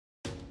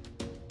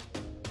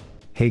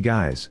Hey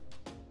guys!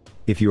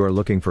 If you are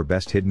looking for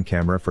best hidden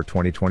camera for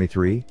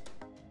 2023,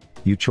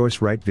 you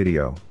chose right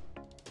video.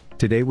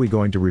 Today we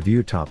going to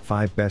review top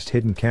 5 best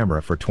hidden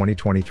camera for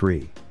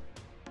 2023.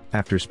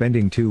 After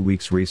spending 2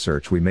 weeks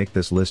research, we make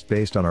this list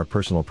based on our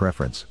personal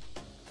preference.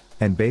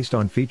 And based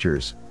on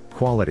features,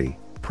 quality,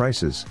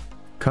 prices,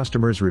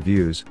 customers'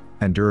 reviews,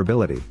 and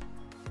durability.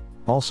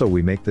 Also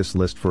we make this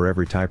list for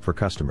every type for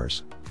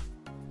customers.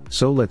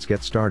 So let's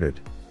get started.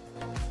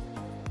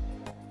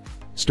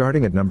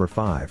 Starting at number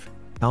 5,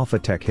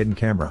 AlphaTech Hidden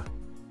Camera.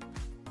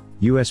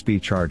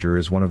 USB charger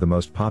is one of the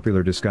most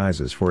popular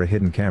disguises for a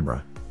hidden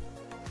camera.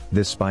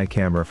 This spy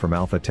camera from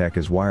AlphaTech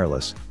is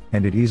wireless,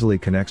 and it easily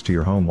connects to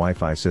your home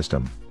Wi-Fi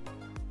system.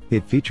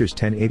 It features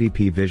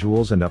 1080p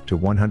visuals and up to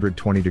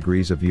 120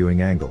 degrees of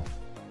viewing angle.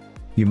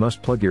 You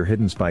must plug your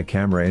hidden spy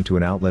camera into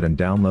an outlet and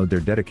download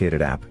their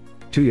dedicated app,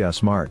 Toauot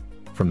Smart,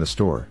 from the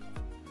store.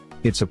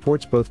 It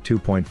supports both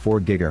 2.4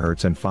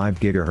 GHz and 5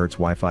 GHz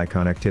Wi-Fi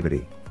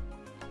connectivity.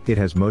 It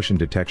has motion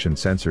detection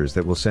sensors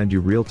that will send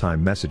you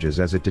real-time messages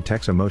as it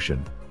detects a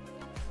motion.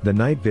 The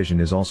night vision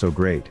is also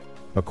great,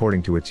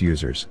 according to its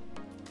users.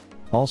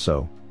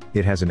 Also,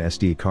 it has an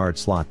SD card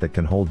slot that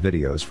can hold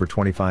videos for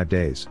 25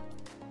 days.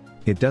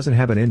 It doesn't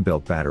have an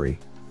inbuilt battery,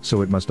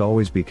 so it must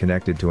always be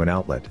connected to an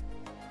outlet.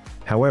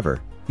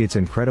 However, it's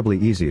incredibly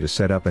easy to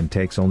set up and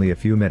takes only a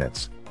few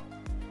minutes.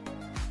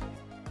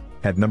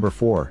 At number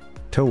 4,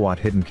 Toauot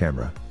Hidden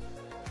Camera.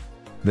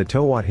 The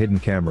Toauot Hidden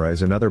Camera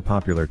is another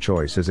popular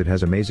choice as it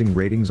has amazing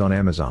ratings on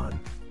Amazon.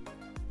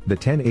 The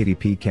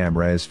 1080p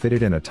camera is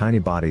fitted in a tiny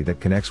body that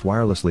connects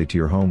wirelessly to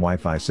your home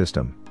Wi-Fi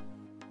system.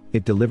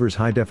 It delivers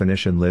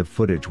high-definition live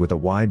footage with a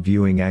wide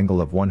viewing angle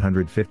of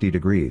 150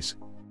 degrees.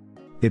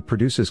 It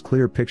produces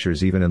clear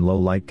pictures even in low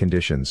light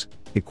conditions,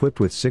 equipped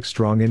with 6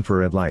 strong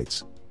infrared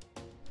lights.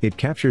 It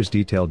captures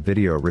detailed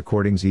video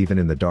recordings even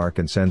in the dark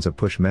and sends a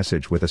push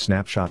message with a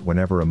snapshot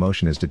whenever a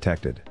motion is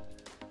detected.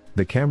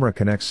 The camera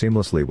connects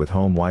seamlessly with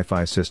home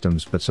Wi-Fi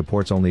systems but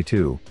supports only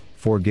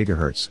 2.4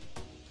 GHz.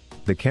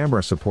 The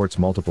camera supports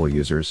multiple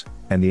users,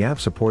 and the app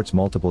supports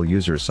multiple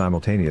users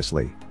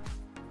simultaneously.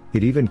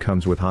 It even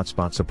comes with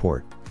hotspot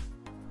support.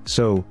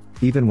 So,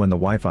 even when the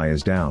Wi-Fi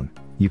is down,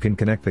 you can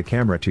connect the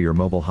camera to your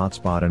mobile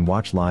hotspot and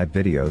watch live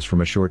videos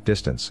from a short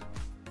distance.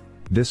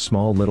 This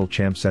small little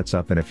champ sets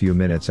up in a few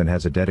minutes and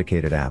has a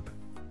dedicated app.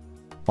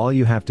 All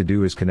you have to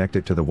do is connect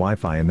it to the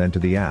Wi-Fi and then to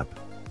the app.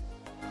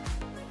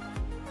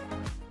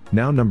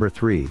 Now number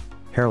 3,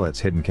 Herlitz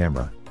Hidden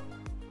Camera.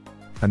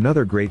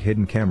 Another great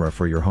hidden camera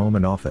for your home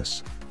and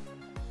office.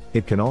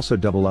 It can also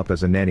double up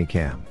as a nanny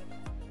cam.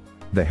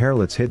 The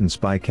Herlitz Hidden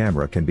Spy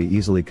Camera can be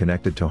easily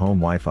connected to home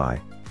Wi-Fi,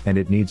 and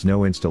it needs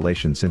no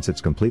installation since it's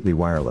completely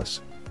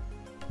wireless.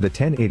 The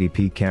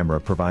 1080p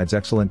camera provides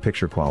excellent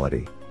picture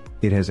quality.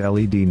 It has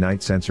LED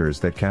night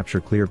sensors that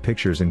capture clear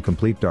pictures in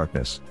complete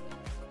darkness.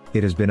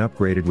 It has been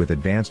upgraded with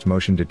advanced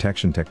motion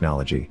detection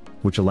technology,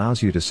 which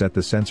allows you to set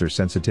the sensor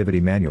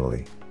sensitivity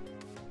manually.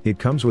 It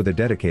comes with a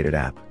dedicated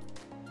app.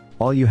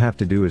 All you have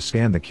to do is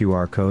scan the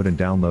QR code and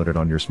download it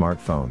on your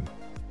smartphone.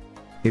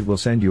 It will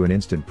send you an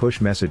instant push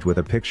message with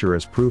a picture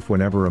as proof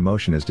whenever a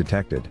motion is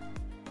detected.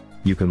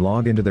 You can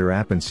log into their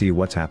app and see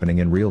what's happening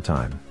in real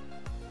time.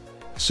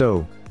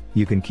 So,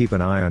 you can keep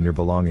an eye on your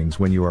belongings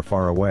when you are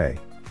far away.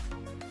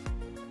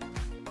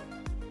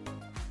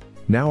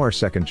 Now our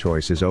second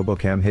choice is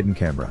AOBOCAM Hidden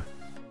Camera.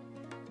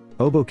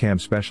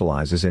 AOBOCAM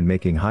specializes in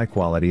making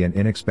high-quality and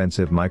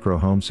inexpensive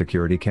micro-home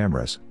security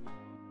cameras.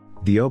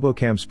 The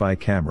AOBOCAM Spy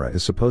Camera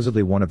is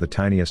supposedly one of the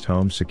tiniest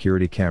home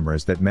security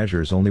cameras that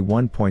measures only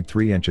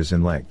 1.3 inches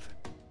in length.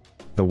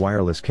 The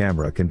wireless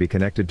camera can be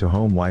connected to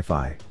home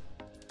Wi-Fi.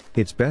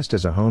 It's best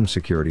as a home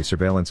security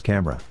surveillance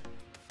camera.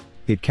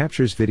 It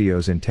captures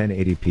videos in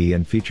 1080p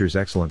and features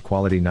excellent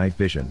quality night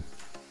vision.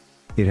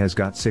 It has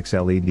got 6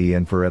 LED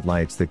infrared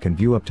lights that can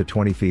view up to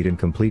 20 feet in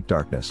complete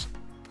darkness.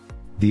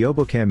 The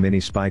AOBOCAM Mini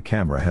Spy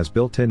Camera has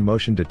built-in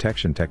motion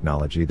detection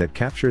technology that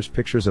captures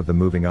pictures of the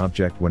moving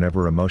object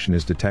whenever a motion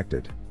is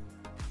detected.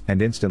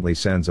 And instantly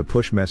sends a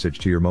push message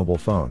to your mobile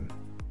phone.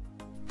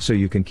 So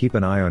you can keep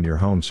an eye on your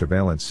home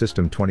surveillance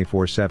system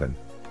 24/7,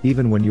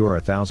 even when you are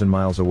 1,000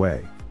 miles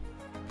away.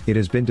 It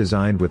has been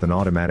designed with an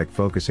automatic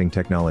focusing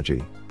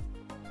technology.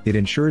 It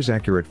ensures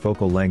accurate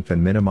focal length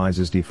and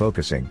minimizes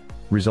defocusing,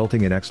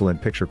 resulting in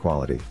excellent picture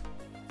quality.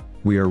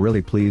 We are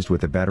really pleased with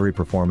the battery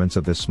performance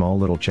of this small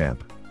little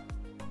champ.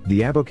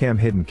 The AOBOCAM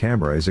Hidden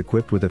Camera is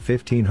equipped with a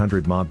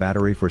 1500 mAh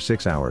battery for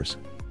 6 hours.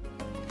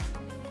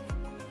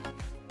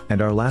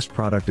 And our last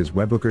product is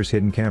WEBOOKERS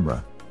Hidden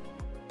Camera.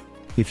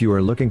 If you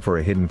are looking for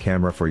a hidden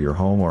camera for your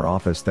home or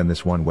office, then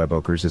this one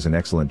WEBOOKERS is an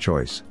excellent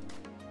choice.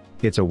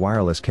 It's a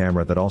wireless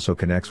camera that also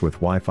connects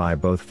with Wi-Fi,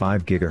 both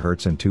 5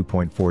 GHz and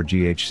 2.4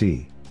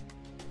 GHz.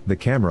 The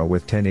camera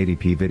with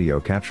 1080p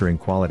video capturing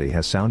quality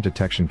has sound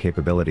detection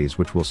capabilities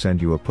which will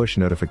send you a push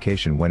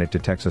notification when it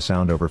detects a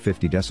sound over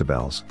 50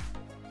 decibels.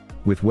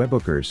 With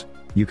WEBOOKERS,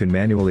 you can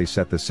manually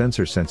set the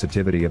sensor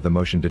sensitivity of the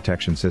motion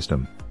detection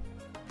system.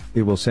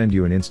 It will send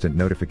you an instant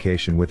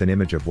notification with an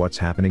image of what's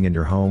happening in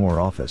your home or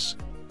office.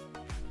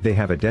 They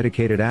have a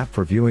dedicated app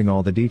for viewing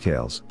all the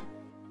details.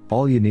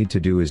 All you need to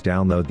do is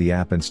download the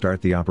app and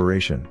start the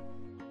operation.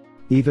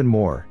 Even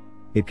more,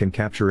 it can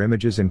capture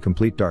images in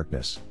complete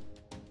darkness.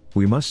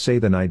 We must say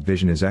the night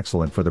vision is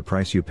excellent for the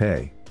price you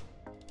pay.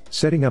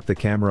 Setting up the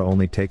camera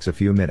only takes a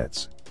few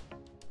minutes.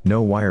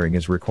 No wiring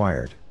is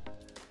required.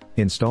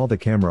 Install the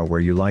camera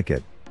where you like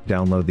it,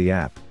 download the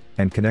app,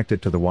 and connect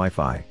it to the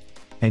Wi-Fi.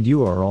 And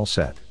you are all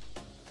set.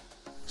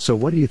 So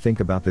what do you think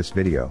about this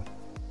video?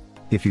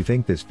 If you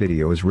think this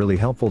video is really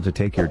helpful to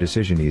take your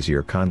decision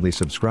easier, kindly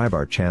subscribe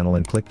our channel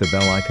and click the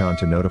bell icon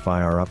to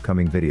notify our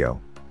upcoming video.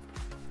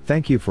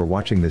 Thank you for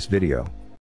watching this video.